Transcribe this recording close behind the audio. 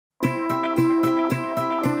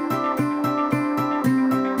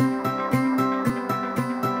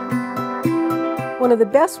One of the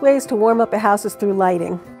best ways to warm up a house is through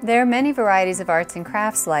lighting. There are many varieties of arts and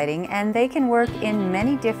crafts lighting, and they can work in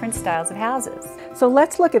many different styles of houses. So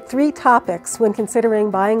let's look at 3 topics when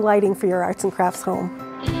considering buying lighting for your arts and crafts home.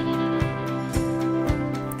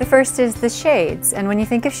 The first is the shades, and when you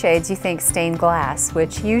think of shades, you think stained glass,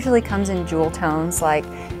 which usually comes in jewel tones like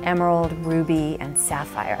emerald, ruby, and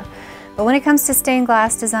sapphire. But when it comes to stained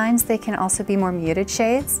glass designs, they can also be more muted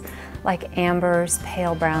shades, like ambers,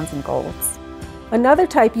 pale browns, and golds. Another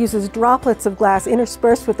type uses droplets of glass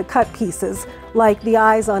interspersed with the cut pieces, like the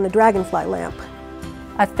eyes on a dragonfly lamp.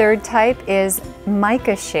 A third type is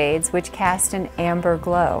mica shades, which cast an amber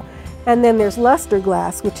glow. And then there's luster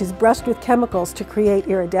glass, which is brushed with chemicals to create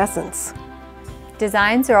iridescence.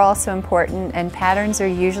 Designs are also important, and patterns are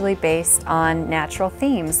usually based on natural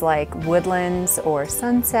themes like woodlands or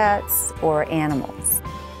sunsets or animals.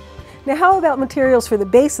 Now how about materials for the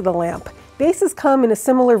base of the lamp? Bases come in a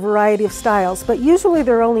similar variety of styles, but usually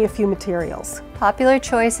there are only a few materials. Popular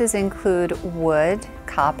choices include wood,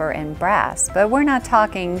 copper, and brass, but we're not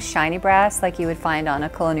talking shiny brass like you would find on a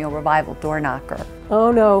Colonial Revival door knocker.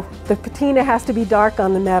 Oh no, the patina has to be dark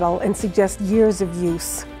on the metal and suggest years of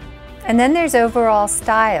use. And then there's overall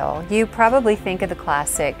style. You probably think of the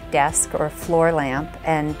classic desk or floor lamp,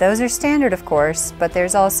 and those are standard of course, but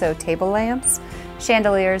there's also table lamps,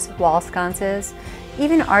 chandeliers, wall sconces,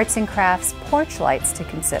 even arts and crafts porch lights to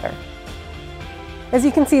consider. As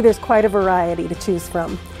you can see, there's quite a variety to choose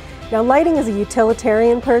from. Now, lighting is a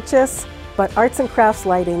utilitarian purchase, but arts and crafts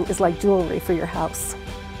lighting is like jewelry for your house.